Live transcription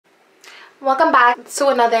Welcome back to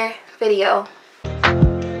another video.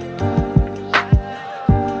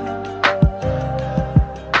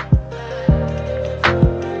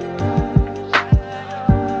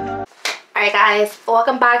 Alright guys,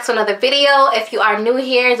 welcome back to another video. If you are new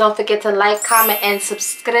here, don't forget to like, comment, and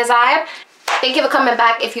subscribe. Thank you for coming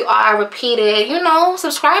back. If you are a repeated,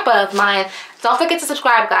 subscriber of mine, don't forget to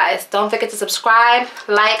subscribe, guys. Don't forget to subscribe,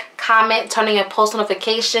 like, comment, turn on your post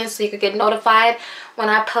notifications so you can get notified when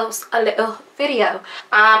I post a little video.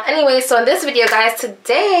 Anyway, so in this video, guys,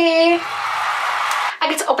 today I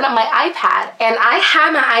get to open up my iPad. And I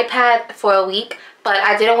had my iPad for a week, but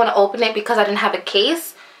I didn't want to open it because I didn't have a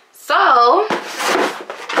case. So,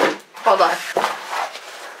 hold on.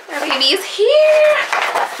 My baby is here.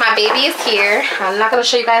 My baby is here. I'm not going to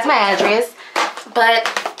show you guys my address, but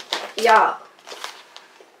y'all,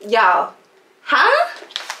 huh?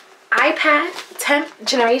 iPad 10th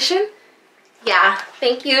generation? Yeah,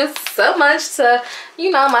 thank you so much to,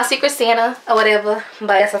 my Secret Santa or whatever.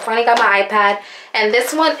 But yes, I finally got my iPad. And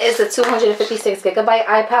this one is a 256 gigabyte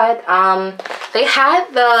iPad. They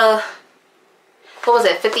had the, what was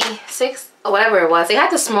it, 56 or whatever it was. They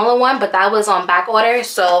had the smaller one, but that was on back order.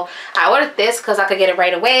 So I ordered this because I could get it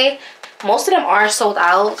right away. Most of them are sold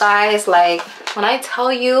out, guys. Like, when I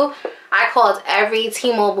tell you, I called every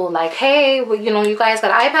T-Mobile like, hey, well, you guys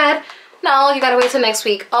got an iPad? No, you gotta wait till next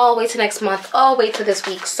week. Oh, wait till next month. Oh, wait till this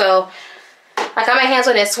week. So I got my hands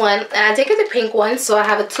on this one, and I did get the pink one. So I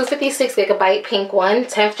have a 256 gigabyte pink one,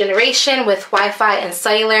 10th generation with Wi-Fi and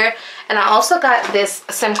cellular. And I also got this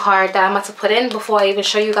SIM card that I'm about to put in before I even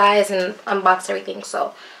show you guys and unbox everything.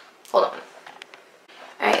 So hold on.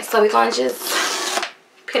 All right, so we're gonna just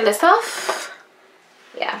peel this off.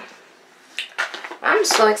 Yeah, I'm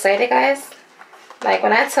so excited, guys. Like,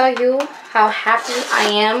 when I tell you how happy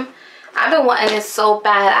I am, I've been wanting this so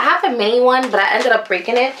bad. I have a mini one, but I ended up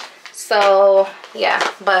breaking it. So yeah,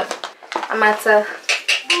 but I'm about to,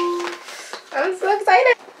 I'm so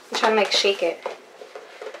excited. I'm trying to like shake it.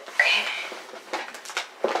 Okay.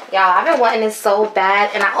 Y'all, I've been wanting this so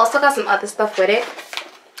bad, and I also got some other stuff with it.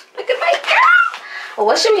 Look at my girl. Well,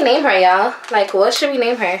 what should we name her, y'all? Like, what should we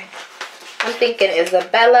name her? I'm thinking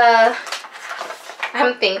Isabella.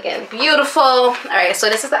 I'm thinking beautiful. All right, so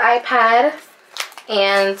this is the iPad,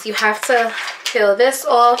 and you have to peel this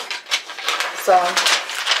off. So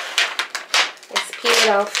let's peel it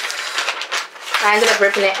off. I ended up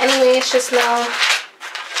ripping it anyways just now.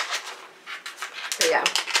 So yeah,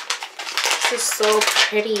 this is so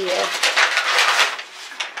pretty. Oh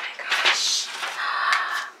my gosh.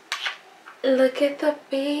 Look at the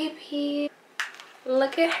baby.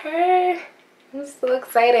 Look at her. I'm so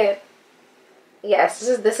excited. Yes,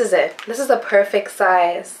 this is it. This is a perfect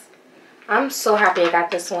size. I'm so happy I got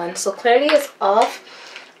this one. So clearly it's off.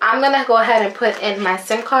 I'm gonna go ahead and put in my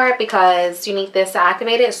SIM card because you need this to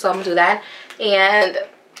activate it. So I'm gonna do that. And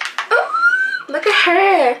oh, look at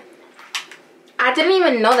her. I didn't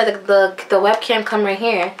even know that the webcam come right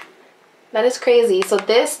here. That is crazy. So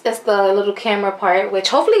this is the little camera part, which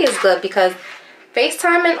hopefully is good because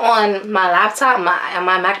FaceTiming on my laptop,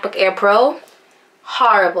 my MacBook Air Pro,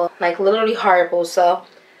 horrible, like literally horrible. So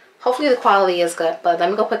hopefully the quality is good, but let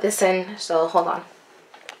me go put this in. So hold on.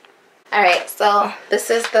 All right, so this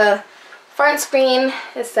is the front screen.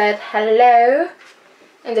 It said hello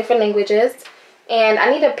in different languages, and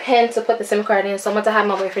I need a pen to put the SIM card in, so I'm going to have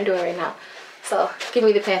my boyfriend do it right now. So give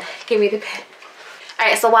me the pen, give me the pen. All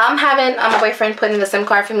right, so while I'm having my boyfriend put in the SIM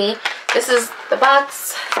card for me, this is the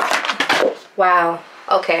box. Wow,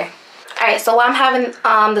 okay. All right, so while I'm having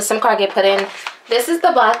the SIM card get put in, this is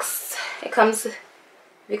the box. It comes,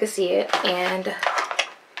 you can see it, and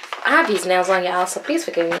I have these nails on, y'all, so please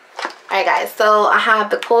forgive me. Alright guys, so I have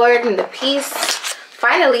the cord and the piece.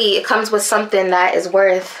 Finally, it comes with something that is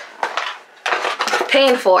worth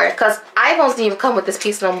paying for, because iPhones don't even come with this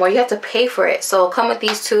piece no more. You have to pay for it. So come with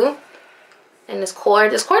these two. And this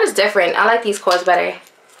cord is different. I like these cords better.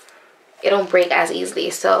 It don't break as easily.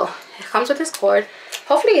 So it comes with this cord.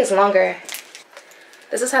 Hopefully it's longer.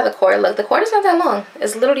 This is how the cord looks. The cord is not that long.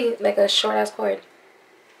 It's literally like a short ass cord.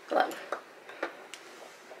 Look.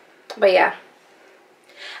 But yeah,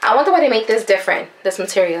 I wonder why they make this different, this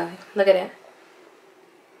material. Look at it.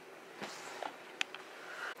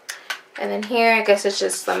 And then here, I guess it's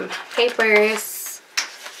just some papers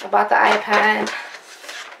about the iPad.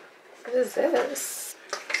 What is this?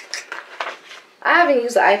 I haven't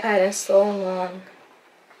used the iPad in so long.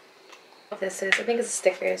 What this is, I think it's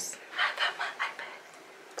stickers. I got my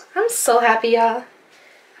iPad. I'm so happy, y'all.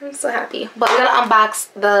 I'm so happy. But we're gonna unbox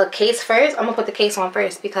the case first. I'm gonna put the case on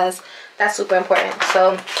first because that's super important.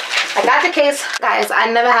 So I got the case. Guys,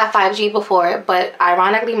 I never had 5G before, but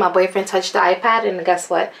ironically my boyfriend touched the iPad and guess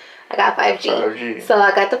what? I got 5G. So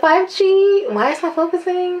I got the 5G. Why is not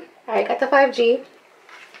focusing? Alright, got the 5G.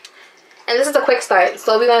 And this is a quick start.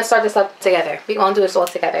 So we're gonna start this up together. We're gonna do this all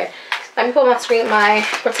together. Let me put my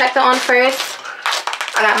protector on first.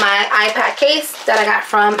 I got my iPad case that I got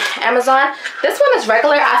from Amazon. This one is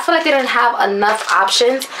regular. I feel like they didn't have enough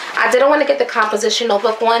options. I didn't want to get the composition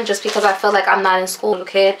notebook one just because I feel like I'm not in school as a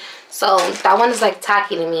kid. So that one is like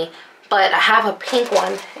tacky to me. But I have a pink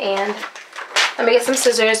one. And let me get some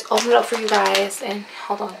scissors, open it up for you guys. And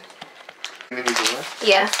hold on.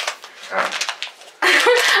 Yeah.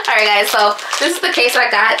 Alright guys, so this is the case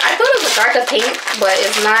I got. I thought it was a darker pink, but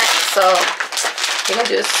it's not. So we're going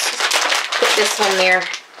to do this. Put this one there.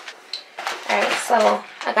 Alright, so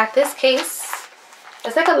I got this case.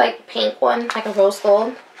 It's like a light pink one, like a rose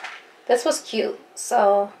gold. This was cute.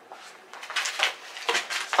 So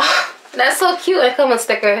oh, that's so cute. It comes with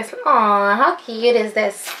stickers. Aw, how cute is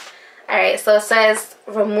this? Alright, so it says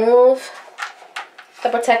remove the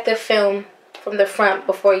protective film from the front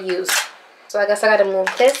before use. So I guess I gotta move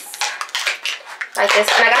this like this.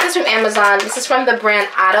 And I got this from Amazon. This is from the brand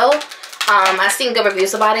Otto. I've seen good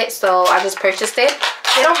reviews about it, so I just purchased it.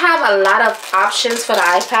 They don't have a lot of options for the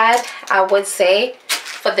iPad, I would say,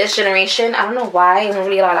 for this generation. I don't know why. There's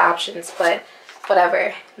really a lot of options, but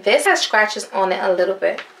whatever. This has scratches on it a little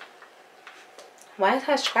bit. Why it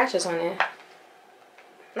has scratches on it?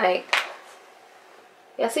 Like,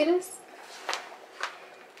 y'all see this?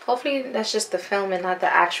 Hopefully that's just the film and not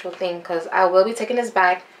the actual thing, because I will be taking this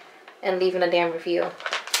back and leaving a damn review.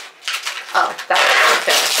 Oh, that's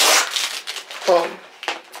the film. Boom.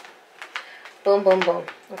 Boom, boom, boom.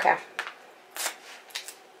 Okay.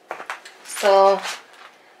 So,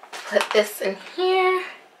 put this in here.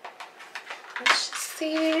 Let's just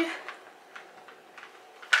see.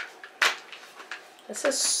 This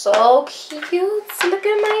is so cute. Look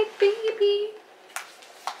at my baby.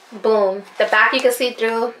 Boom. The back you can see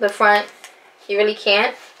through, the front you really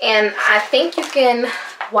can't. And I think you can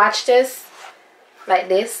watch this like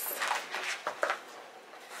this.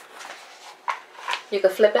 You can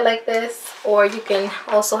flip it like this, or you can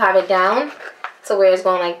also have it down to where it's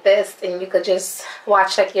going like this, and you could just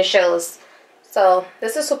watch like your shows. So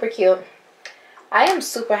this is super cute. I am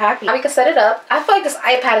super happy. Now we can set it up. I feel like this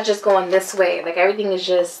iPad is just going this way. Like everything is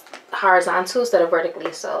just horizontal instead of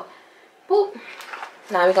vertically. So boop.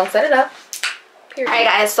 Now we're gonna set it up. Alright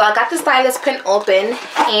guys, so I got the Stylist pen open,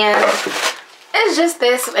 and it's just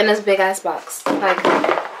this in this big ass box. Like,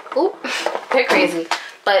 oop, they're crazy.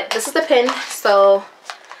 But this is the pen, so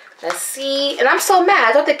let's see. And I'm so mad.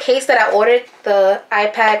 I thought the case that I ordered, the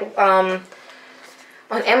iPad on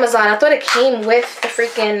Amazon, I thought it came with the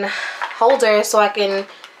freaking holder so I can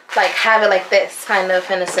like have it like this, kind of,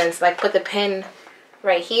 in a sense. Like put the pen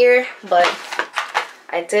right here, but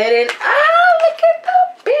I didn't. Ah, look at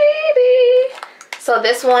the baby. So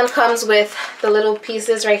this one comes with the little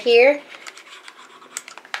pieces right here.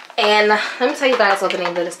 And let me tell you guys what the name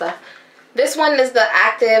of this stuff. This one is the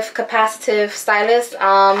active capacitive stylus.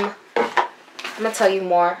 I'm gonna tell you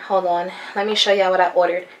more. Hold on. Let me show y'all what I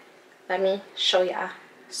ordered. Let me show y'all.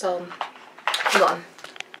 So, hold on.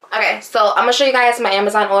 Okay, so I'm gonna show you guys my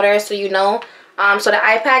Amazon order so you know. So the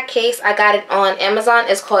iPad case, I got it on Amazon.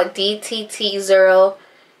 It's called DTT0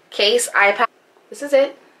 case iPad. This is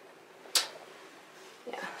it.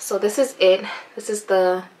 Yeah, so this is it. This is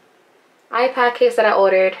the iPad case that I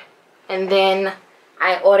ordered. And then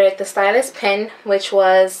I ordered the Stylist pen, which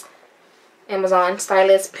was Amazon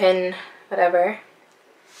Stylist pen, whatever.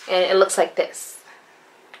 And it looks like this.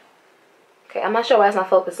 Okay, I'm not sure why it's not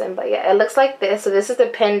focusing, but yeah, it looks like this. So this is the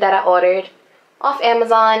pen that I ordered off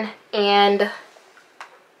Amazon, and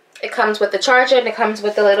it comes with the charger, and it comes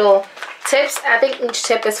with the little tips. I think each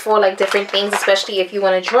tip is for like different things, especially if you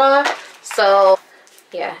want to draw. So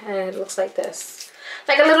yeah, and it looks like this.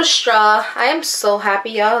 Like a little straw. I am so happy,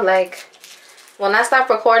 y'all. Like, when I stop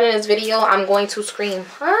recording this video, I'm going to scream.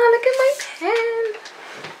 Ah, look at my pen.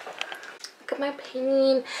 Look at my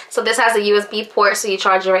pen. So this has a USB port, so you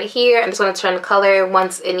charge it right here. I'm just going to turn the color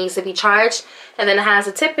once it needs to be charged. And then it has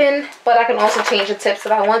a tip in, but I can also change the tips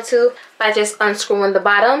if I want to by just unscrewing the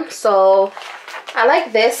bottom. So I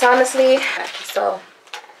like this, honestly. So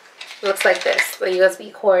it looks like this, the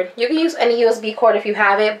USB cord. You can use any USB cord if you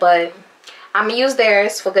have it, but I'm going to use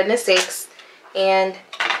theirs for goodness sakes. And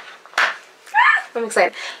I'm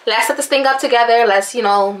excited. Let's set this thing up together. Let's, you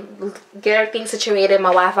know, get everything situated, my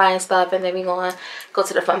Wi-Fi and stuff, and then we're gonna go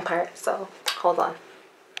to the fun part. So hold on.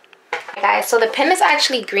 Guys, so the pen is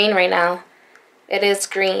actually green right now. It is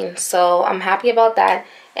green, so I'm happy about that.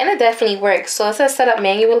 And it definitely works. So it says set up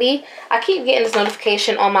manually. I keep getting this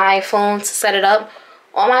notification on my iPhone to set it up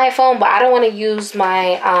on my iPhone, but I don't want to use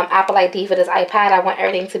my Apple ID for this iPad. I want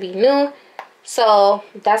everything to be new. So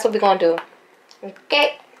that's what we're going to do.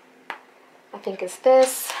 Okay. I think it's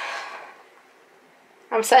this.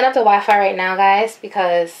 I'm setting up the Wi-Fi right now, guys,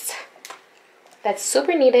 because that's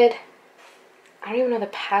super needed. I don't even know the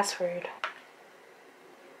password.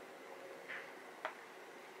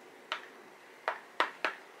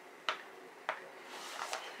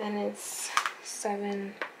 And it's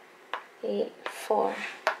 784.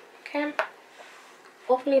 Okay.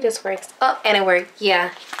 Hopefully this works. Oh, and it worked. Yeah.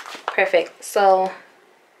 Perfect. So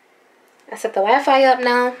I set the Wi-Fi up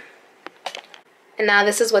now. And now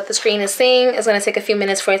this is what the screen is saying. It's going to take a few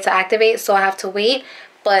minutes for it to activate, so I have to wait.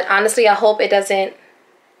 But honestly, I hope it doesn't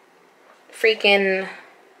freaking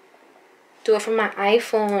do it from my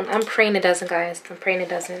iPhone. I'm praying it doesn't, guys. I'm praying it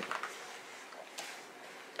doesn't.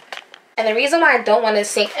 And the reason why I don't want to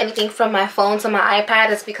sync anything from my phone to my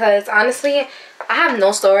iPad is because honestly, I have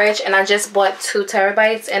no storage and I just bought 2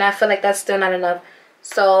 terabytes and I feel like that's still not enough.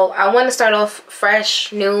 So I want to start off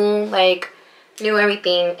fresh, new, like new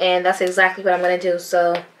everything, and that's exactly what I'm going to do.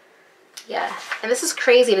 So yeah, and this is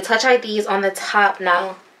crazy. The Touch ID is on the top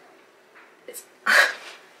now.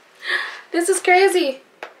 This is crazy.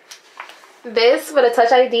 This for the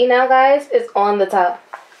Touch ID now, guys, is on the top.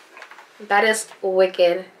 That is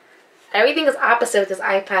wicked. Everything is opposite with this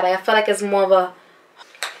iPad. I feel like it's more of a...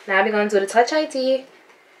 Now we're going to do the Touch ID.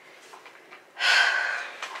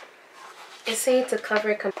 It's saying to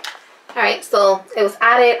cover... Alright, so it was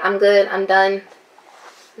added. I'm good. I'm done.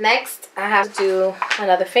 Next, I have to do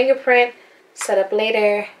another fingerprint. Set up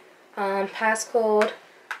later. Passcode.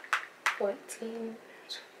 14.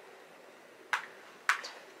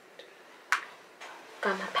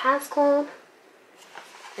 Got my passcode.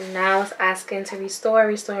 And now it's asking to restore.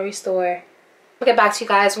 I'll get back to you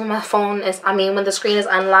guys when my phone is, when the screen is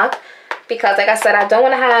unlocked. Because like I said, I don't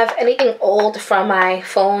want to have anything old from my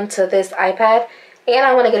phone to this iPad. And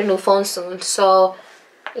I want to get a new phone soon. So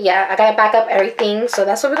yeah, I gotta back up everything. So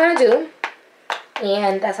that's what we're gonna do.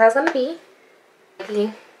 And that's how it's gonna be.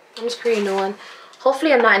 I'm just creating a new one.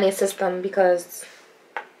 Hopefully I'm not in a system because...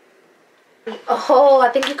 Oh, I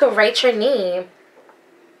think you could write your name.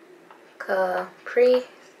 Capri.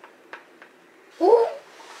 Ooh.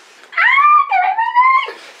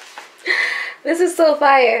 Ah, this is so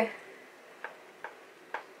fire.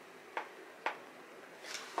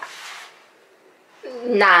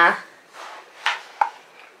 Nah.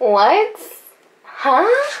 What? Huh?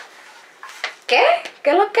 ¿Qué?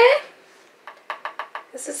 ¿Qué lo que?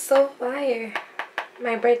 This is so fire.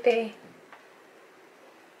 My birthday.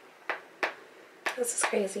 This is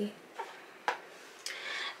crazy.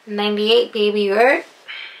 98 baby girl.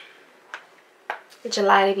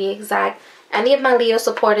 July to be exact. Any of my Leo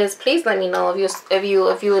supporters, please let me know if you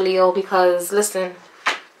a Leo, because listen,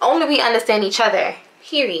 only we understand each other.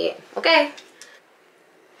 Period. Okay?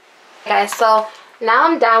 Guys, so now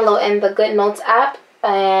I'm downloading the Good Notes app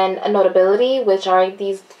and Notability, which are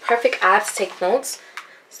these perfect apps to take notes.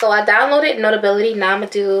 So I downloaded Notability. Now I'm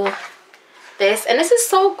gonna do this, and this is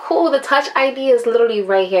so cool. The Touch ID is literally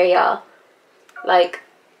right here, y'all. Like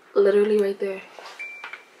literally right there.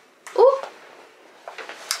 Ooh.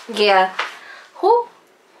 Yeah. Who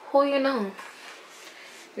you know?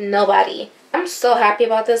 Nobody. I'm so happy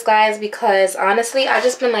about this, guys, because honestly, I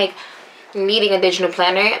just been like needing a digital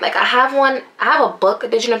planner. Like I have a book, a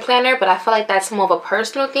digital planner, but I feel like that's more of a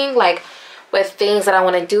personal thing, like with things that I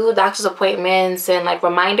want to do, doctor's appointments and like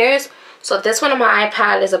reminders. So this one on my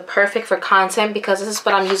iPad is a perfect for content, because this is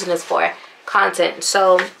what I'm using this for, content.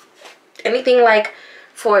 So anything like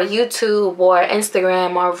for YouTube or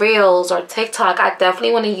Instagram or Reels or TikTok, I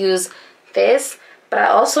definitely want to use this. But I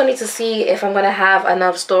also need to see if I'm going to have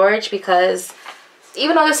enough storage, because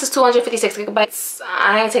even though this is 256 gigabytes,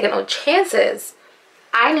 I ain't taking no chances.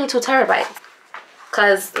 I need 2 terabytes.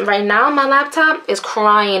 Because right now my laptop is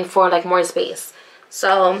crying for like more space.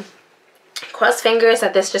 So cross fingers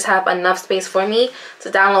that this just have enough space for me to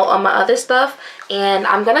download all my other stuff. And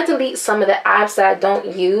I'm going to delete some of the apps that I don't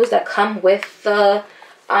use that come with the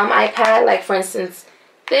iPad. Like for instance,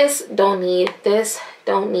 this don't need, this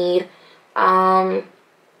don't need.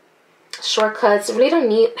 Shortcuts, really don't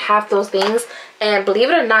need half those things. And believe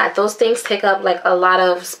it or not, those things take up like a lot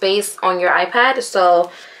of space on your iPad. So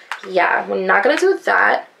yeah, we're not gonna do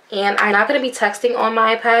that. And I'm not gonna be texting on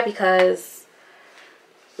my iPad because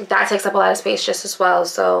that takes up a lot of space just as well.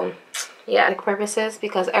 So yeah, like purposes,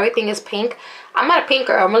 because everything is pink. I'm not a pink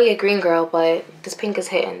girl, I'm really a green girl, but this pink is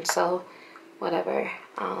hitting, so whatever.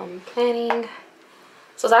 Planning.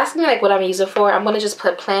 So it's asking me like what I'm using for. I'm gonna just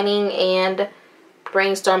put planning and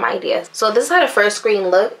brainstorm ideas. So this is how the first screen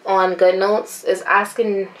look on GoodNotes. It's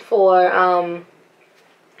asking for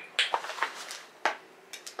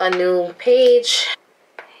a new page.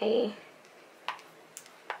 Hey,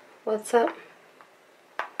 what's up?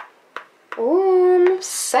 Ooh, I'm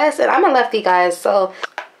obsessed. And I'm a lefty, guys, so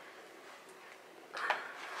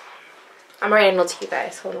I'm writing a note to you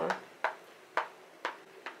guys. Hold on.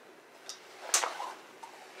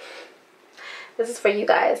 This is for you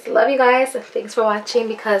guys. Love you guys. Thanks for watching,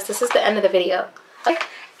 because this is the end of the video. Okay?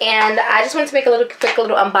 And I just wanted to make a quick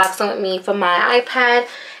little unboxing with me for my iPad.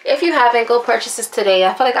 If you haven't, go purchase this today.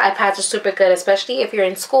 I feel like iPads are super good, especially if you're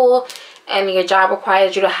in school and your job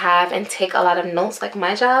requires you to have and take a lot of notes, like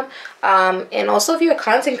my job. And also if you're a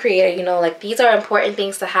content creator, you know, like these are important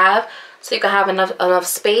things to have, so you can have enough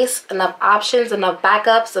space, enough options, enough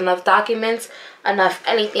backups, enough documents, enough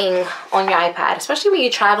anything on your iPad, especially when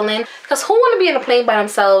you're traveling, because who want to be in a plane by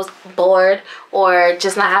themselves, bored, or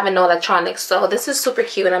just not having no electronics? So this is super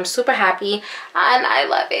cute and I'm super happy and I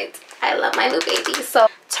love it. I love my new baby. So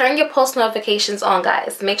turn your post notifications on,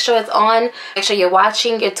 guys. Make sure it's on. Make sure you're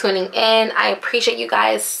watching, you're tuning in. I appreciate you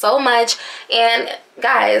guys so much. And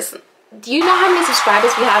guys, do you know how many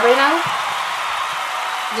subscribers we have right now?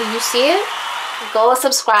 Do you see it? Go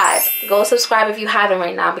subscribe. Go subscribe if you haven't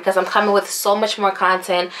right now, because I'm coming with so much more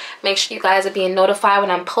content. Make sure you guys are being notified when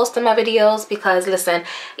I'm posting my videos, because listen,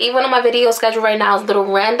 even though my video schedule right now is a little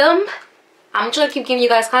random, I'm just gonna keep giving you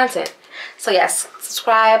guys content. So yes,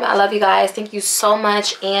 subscribe. I love you guys. Thank you so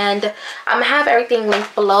much. And I'm gonna have everything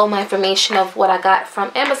linked below, my information of what I got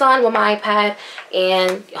from Amazon with my iPad,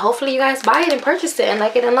 and hopefully you guys buy it and purchase it and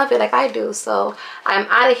like it and love it like I do. So I'm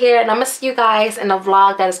out of here, and I'm gonna see you guys in a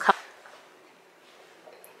vlog that is coming.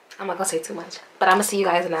 I'm not gonna say too much, but I'm gonna see you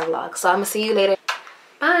guys in that vlog. So I'm gonna see you later.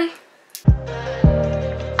 Bye.